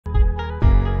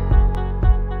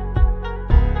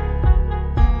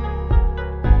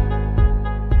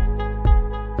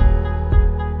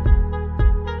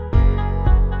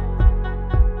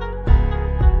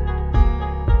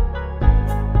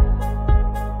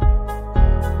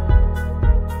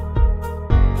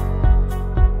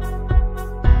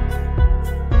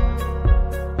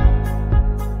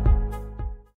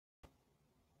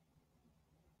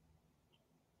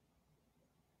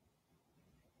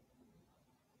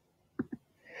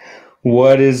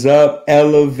What is up,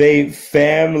 Elevate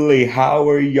family? How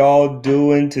are y'all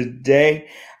doing today?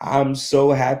 I'm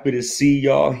so happy to see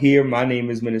y'all here. My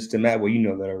name is Minister Matt. Well, you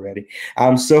know that already.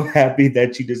 I'm so happy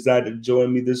that you decided to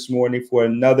join me this morning for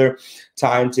another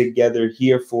time together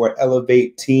here for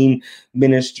Elevate Team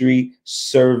Ministry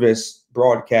Service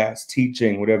broadcast,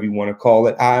 teaching, whatever you want to call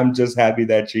it. I'm just happy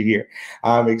that you're here.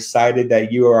 I'm excited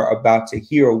that you are about to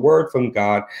hear a word from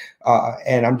God,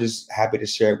 and I'm just happy to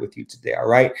share it with you today. All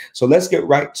right. So let's get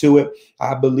right to it.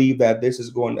 I believe that this is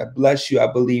going to bless you. I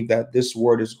believe that this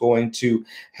word is going to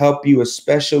help you,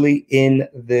 especially in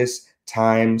this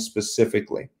time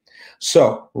specifically.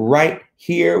 So, right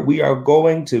here, we are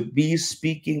going to be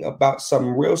speaking about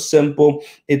something real simple.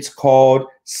 It's called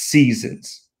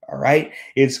seasons. All right.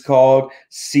 It's called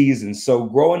seasons. So,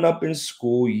 growing up in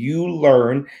school, you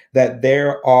learn that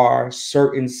there are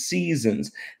certain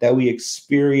seasons that we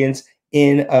experience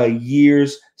in a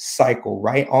year's cycle,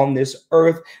 right? On this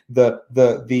earth, the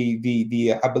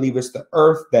I believe it's the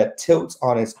earth that tilts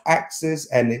on its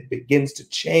axis and it begins to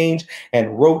change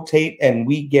and rotate, and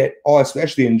we get all,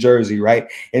 especially in Jersey, right?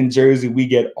 In Jersey, we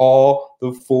get all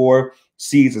the four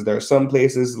seasons. There are some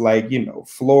places like,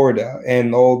 Florida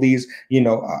and all these,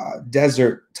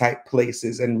 desert type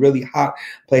places and really hot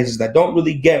places that don't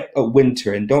really get a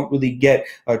winter and don't really get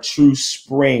a true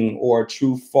spring or a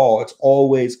true fall. It's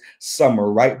always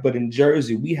summer, right? But in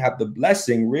Jersey, we have the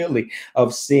blessing really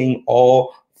of seeing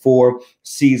all four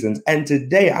seasons. And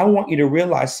today, I want you to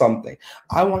realize something.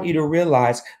 I want you to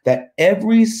realize that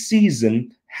every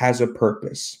season has a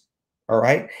purpose. All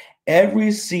right.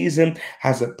 Every season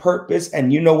has a purpose.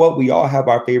 And you know what? We all have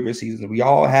our favorite seasons. We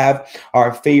all have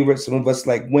our favorites. Some of us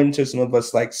like winter, some of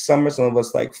us like summer, some of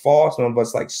us like fall, some of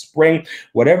us like spring.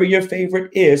 Whatever your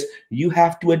favorite is, you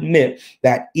have to admit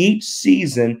that each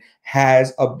season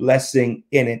has a blessing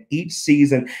in it. Each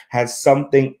season has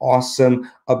something awesome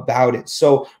about it.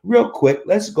 So, real quick,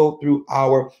 let's go through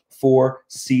our four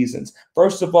seasons.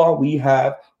 First of all, we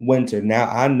have winter. Now,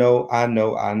 I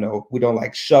know. We don't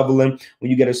like shoveling. When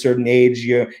you get a certain age,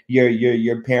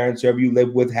 your parents, whoever you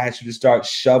live with, has you to start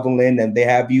shoveling, and they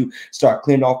have you start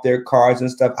cleaning off their cars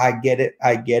and stuff. I get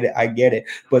it.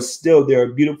 But still, there are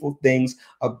beautiful things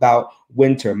about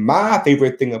winter. My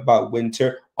favorite thing about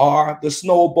winter are the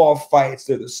snowball fights.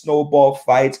 They're the snowball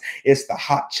fights. It's the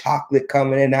hot chocolate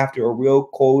coming in after a real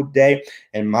cold day.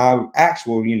 And my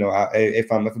actual,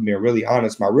 if I'm being really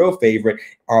honest, my real favorite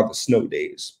are the snow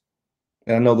days.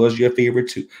 And I know those are your favorite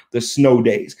too. The snow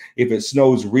days. If it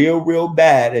snows real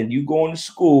bad and you going to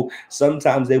school,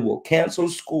 sometimes they will cancel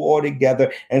school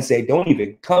altogether and say, don't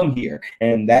even come here.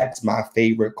 And that's my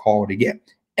favorite call to get.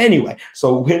 Anyway,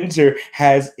 so winter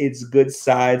has its good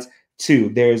sides too.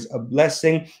 There's a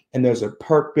blessing and there's a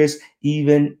purpose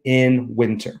even in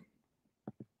winter.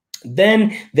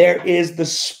 Then there is the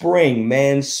spring,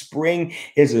 man. Spring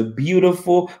is a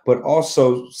beautiful, but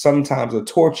also sometimes a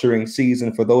torturing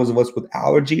season for those of us with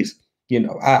allergies.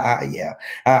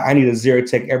 I need a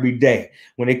Zyrtec every day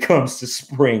when it comes to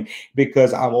spring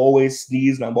because I'm always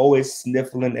sneezing, I'm always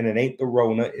sniffling, and it ain't the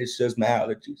Rona, it's just my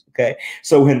allergies. Okay,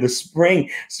 so when the spring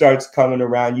starts coming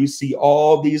around, you see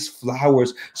all these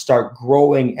flowers start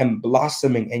growing and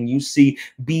blossoming, and you see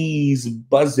bees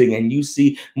buzzing, and you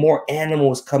see more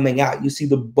animals coming out. You see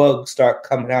the bugs start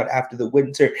coming out after the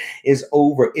winter is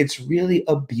over. It's really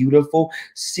a beautiful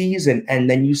season, and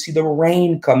then you see the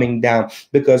rain coming down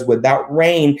because without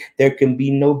rain, there can be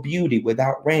no beauty.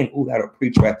 Without rain, that'll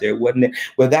preach right there, wouldn't it?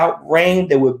 Without rain,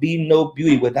 there would be no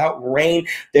beauty. Without rain,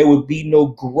 there would be no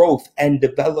growth and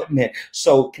development.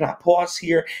 So, can I pause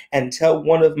here and tell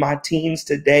one of my teens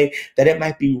today that it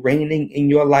might be raining in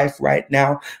your life right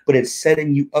now, but it's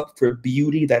setting you up for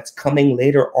beauty that's coming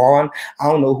later on?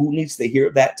 I don't know who needs to hear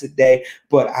that today,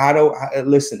 but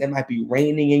listen, it might be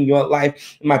raining in your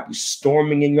life. It might be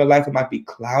storming in your life. It might be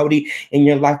cloudy in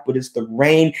your life, but it's the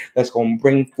rain that's going to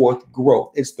bring forth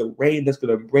growth. It's the rain that's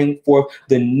going to bring forth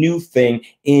the new thing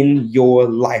in your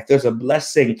life. There's a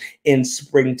blessing in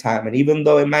springtime. And even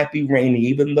though it might be rainy,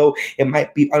 even though it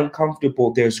might be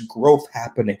uncomfortable, there's growth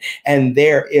happening. And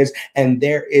there's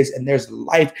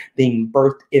life being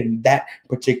birthed in that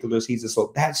particular season.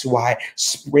 So that's why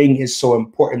spring is so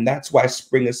important. That's why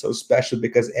spring is so special,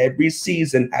 because every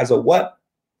season has a what?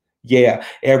 Yeah,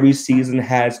 every season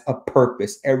has a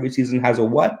purpose. Every season has a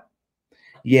what?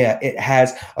 Yeah, it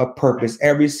has a purpose.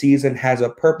 Every season has a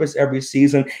purpose. Every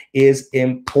season is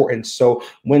important. So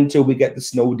winter, we get the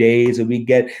snow days and we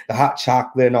get the hot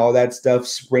chocolate and all that stuff.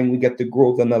 Spring, we get the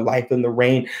growth and the life and the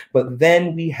rain. But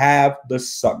then we have the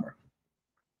summer.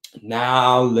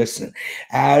 Now, listen,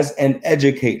 as an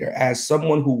educator, as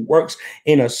someone who works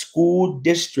in a school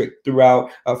district throughout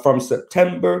from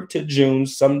September to June,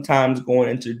 sometimes going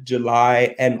into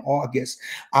July and August,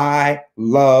 I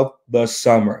love the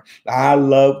summer. I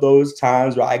love those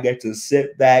times where I get to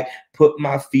sit back, put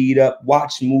my feet up,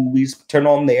 watch movies, turn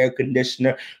on the air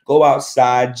conditioner, go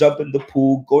outside, jump in the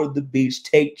pool, go to the beach,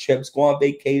 take trips, go on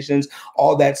vacations,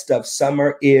 all that stuff.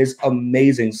 Summer is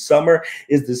amazing. Summer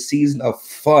is the season of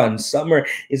fun. Summer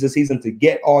is the season to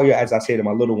get all your, as I say to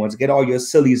my little ones, get all your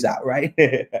sillies out, right?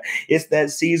 It's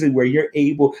that season where you're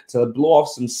able to blow off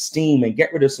some steam and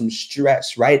get rid of some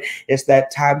stress, right? It's that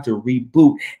time to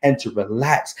reboot and to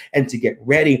relax and to get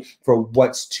ready for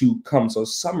what's to come. So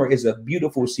summer is a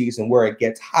beautiful season where it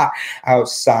gets hot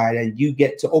outside and you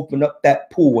get to open up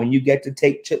that pool and you get to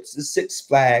take trips to Six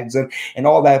Flags and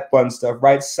all that fun stuff,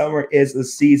 right? Summer is a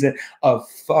season of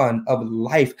fun, of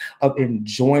life, of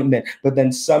enjoyment. But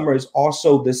then summer is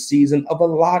also the season of a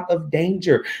lot of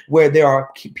danger, where there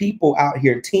are people out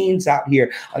here, teens out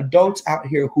here, adults out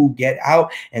here who get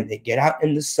out and they get out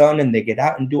in the sun and they get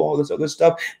out and do all this other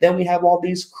stuff. Then we have all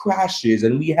these crashes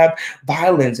and we have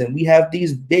violence and we have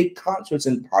these big concerts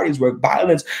and parties where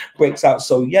violence breaks out.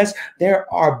 So yes,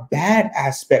 there are bad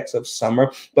aspects of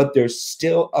summer, but there's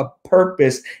still a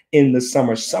purpose in the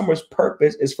summer. Summer's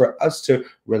purpose is for us to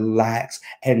relax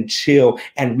and chill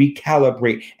and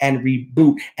recalibrate and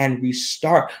reboot and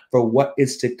restart for what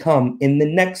is to come in the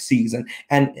next season.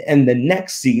 And the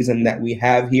next season that we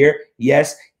have here,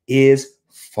 yes, is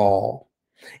fall.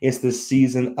 It's the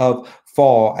season of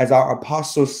fall. As our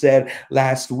apostle said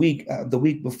last week, the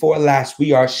week before last,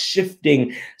 we are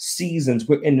shifting seasons.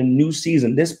 We're in a new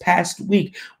season. This past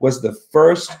week was the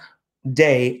first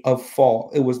day of fall.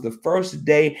 It was the first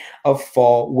day of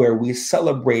fall where we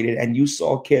celebrated, and you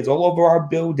saw kids all over our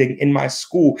building in my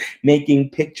school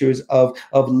making pictures of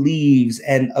leaves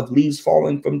and of leaves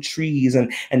falling from trees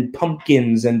and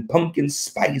pumpkins and pumpkin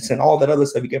spice and all that other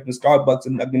stuff you get from Starbucks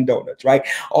and Dunkin' Donuts, right?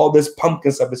 All this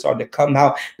pumpkin stuff is starting to come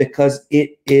out because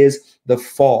it is the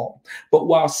fall. But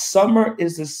while summer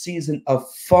is the season of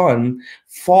fun,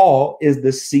 fall is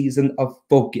the season of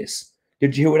focus.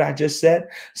 Did you hear what I just said?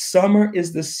 Summer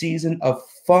is the season of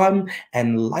fun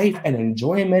and life and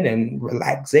enjoyment and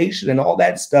relaxation and all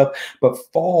that stuff. But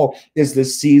fall is the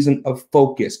season of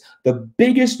focus. The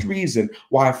biggest reason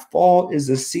why fall is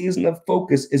the season of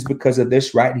focus is because of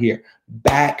this right here.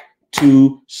 Back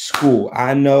to school.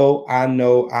 I know.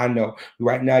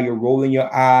 Right now you're rolling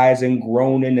your eyes and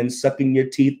groaning and sucking your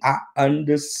teeth. I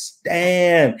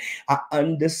understand.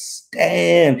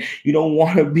 You don't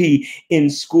want to be in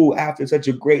school after such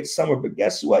a great summer. But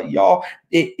guess what, y'all?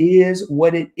 It is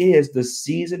what it is. The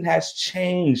season has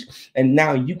changed. And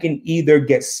now you can either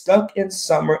get stuck in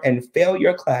summer and fail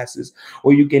your classes,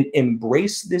 or you can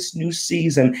embrace this new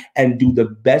season and do the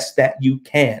best that you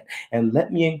can. And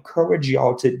let me encourage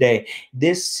y'all today.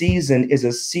 This season is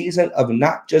a season of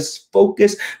not just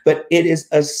focus, but it is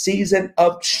a season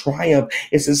of triumph.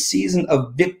 It's a season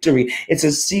of victory. It's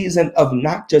a season of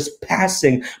not just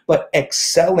passing, but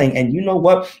excelling. And you know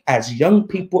what? As young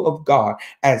people of God,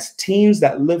 as teens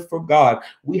that live for God,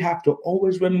 we have to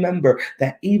always remember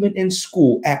that even in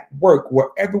school, at work,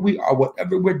 wherever we are,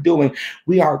 whatever we're doing,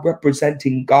 we are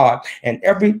representing God. And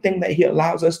everything that He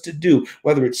allows us to do,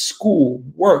 whether it's school,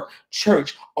 work,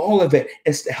 church, all of it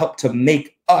is to help to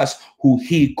make us who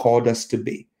He called us to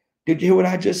be. Did you hear what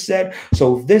I just said?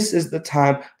 So this is the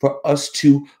time for us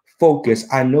to focus.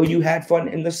 I know you had fun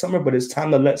in the summer, but it's time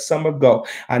to let summer go.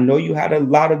 I know you had a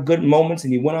lot of good moments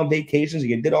and you went on vacations and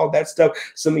you did all that stuff.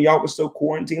 Some of y'all were still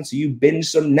quarantined, so you binged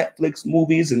some Netflix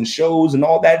movies and shows and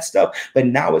all that stuff. But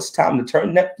now it's time to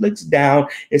turn Netflix down.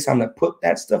 It's time to put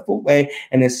that stuff away,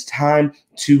 and it's time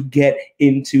to get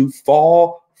into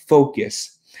fall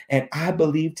focus. And I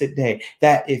believe today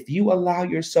that if you allow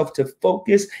yourself to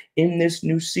focus in this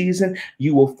new season,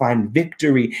 you will find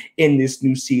victory in this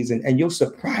new season. And you'll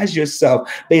surprise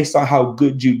yourself based on how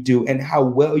good you do and how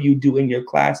well you do in your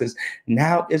classes.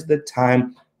 Now is the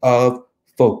time of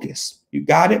focus. You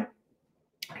got it?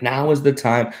 Now is the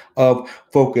time of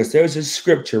focus. There's a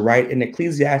scripture, right, in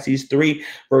Ecclesiastes 3,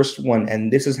 verse 1,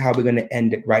 and this is how we're going to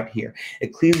end it right here.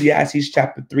 Ecclesiastes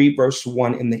chapter 3, verse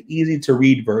 1 in the easy to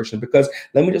read version, because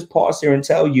let me just pause here and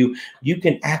tell you, you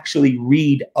can actually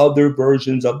read other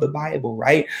versions of the Bible,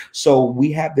 right? So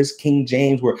we have this King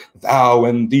James where thou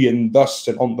and thee and thus,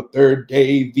 and on the third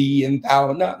day thee and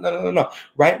thou. No.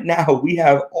 Right now we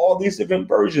have all these different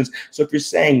versions. So if you're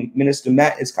saying, Minister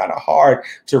Matt, it's kind of hard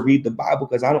to read the Bible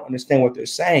because I don't understand what they're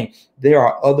saying, there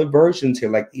are other versions here,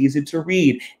 like easy to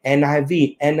read,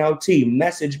 NIV, NLT,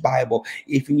 Message Bible.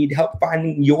 If you need help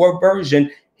finding your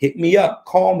version, hit me up,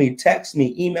 call me, text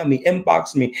me, email me,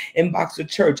 inbox the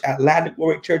church at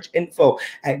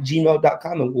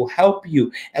ladeglorychurchinfo@gmail.com, and we'll help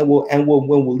you and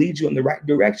we'll lead you in the right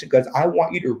direction, because I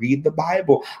want you to read the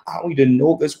Bible. I want you to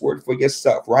know this word for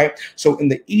yourself, right? So in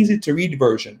the easy to read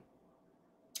version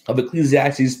of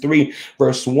Ecclesiastes 3,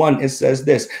 verse 1, it says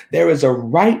this: there is a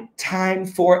right time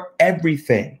for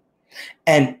everything,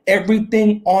 and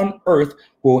everything on earth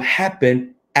will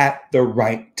happen at the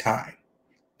right time.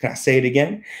 Can I say it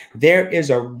again? There is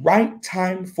a right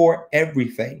time for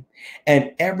everything,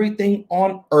 and everything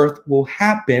on earth will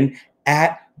happen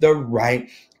at the right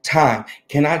time.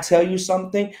 Can I tell you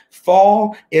something?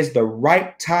 Fall is the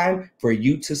right time for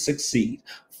you to succeed.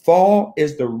 Fall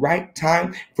is the right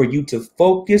time for you to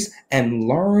focus and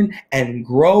learn and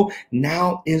grow.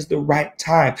 Now is the right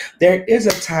time. There is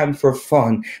a time for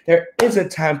fun. There is a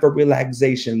time for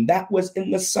relaxation. That was in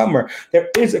the summer.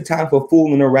 There is a time for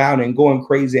fooling around and going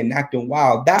crazy and acting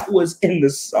wild. That was in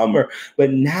the summer. But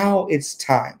now it's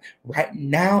time. Right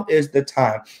now is the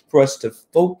time for us to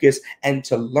focus and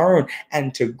to learn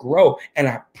and to grow. And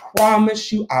I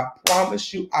promise you,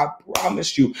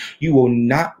 you will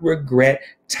not regret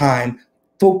time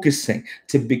focusing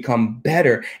to become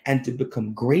better and to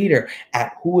become greater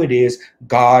at who it is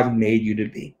God made you to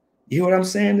be. You hear what I'm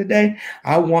saying today?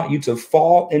 I want you to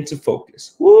fall into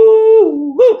focus.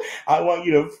 Woo, woo. I want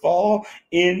you to fall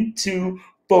into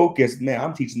focus. Man,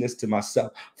 I'm teaching this to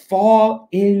myself. Fall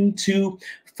into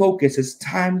focus. It's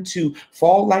time to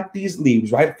fall like these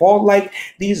leaves, right? Fall like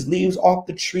these leaves off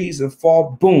the trees and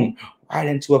fall, boom, right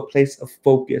into a place of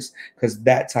focus, because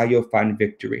that's how you'll find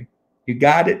victory. You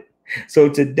got it? So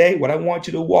today, what I want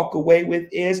you to walk away with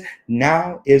is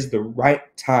now is the right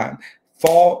time.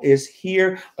 Fall is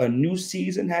here. A new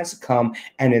season has come,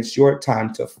 and it's your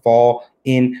time to fall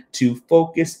into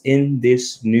focus in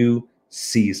this new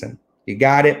season. You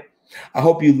got it? I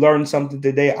hope you learned something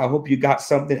today. I hope you got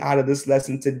something out of this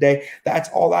lesson today. That's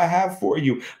all I have for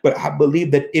you. But I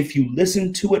believe that if you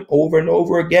listen to it over and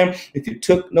over again, if you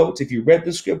took notes, if you read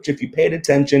the scripture, if you paid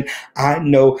attention, I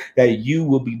know that you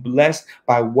will be blessed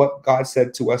by what God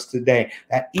said to us today.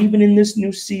 That even in this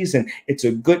new season, it's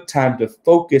a good time to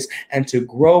focus and to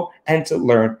grow and to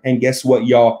learn. And guess what,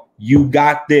 y'all? You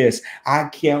got this. I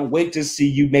can't wait to see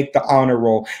you make the honor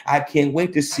roll. I can't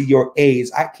wait to see your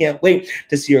A's. I can't wait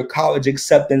to see your college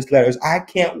acceptance letters. I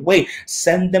can't wait.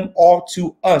 Send them all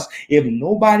to us. If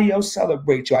nobody else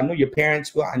celebrates you, I know your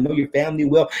parents will, I know your family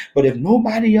will, but if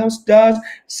nobody else does,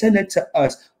 send it to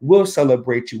us. We'll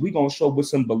celebrate you. We're going to show up with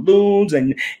some balloons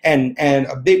and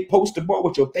a big poster board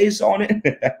with your face on it.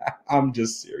 I'm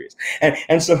just serious.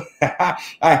 And so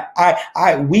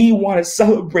we want to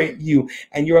celebrate you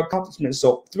and your accomplishments.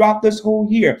 So throughout this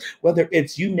whole year, whether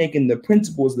it's you making the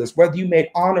principals list, whether you made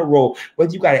honor roll,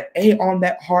 whether you got an A on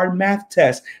that hard math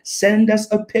test, send us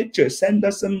a picture, send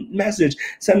us a message,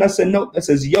 send us a note that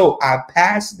says, yo, I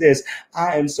passed this.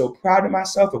 I am so proud of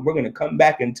myself. And we're going to come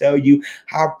back and tell you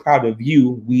how proud of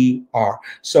you we are.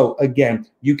 So again,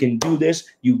 you can do this.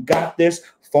 You got this.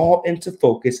 Fall into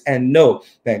focus and know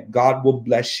that God will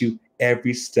bless you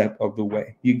every step of the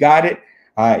way. You got it?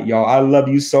 All right, y'all. I love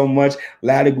you so much.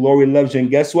 Lad of Glory loves you. And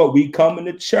guess what? We coming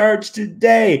to church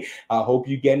today. I hope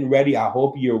you're getting ready. I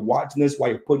hope you're watching this while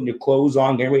you're putting your clothes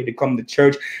on, getting ready to come to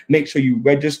church. Make sure you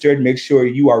registered. Make sure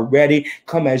you are ready.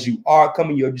 Come as you are. Come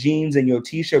in your jeans and your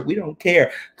t-shirt. We don't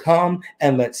care. Come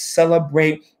and let's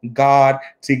celebrate God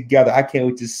together. I can't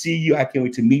wait to see you. I can't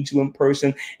wait to meet you in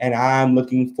person. And I'm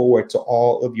looking forward to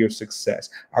all of your success.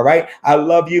 All right. I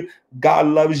love you. God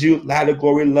loves you. Lad of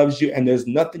Glory loves you. And there's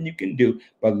nothing you can do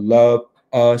but love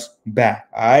us back.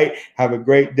 All right. Have a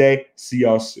great day. See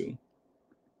y'all soon.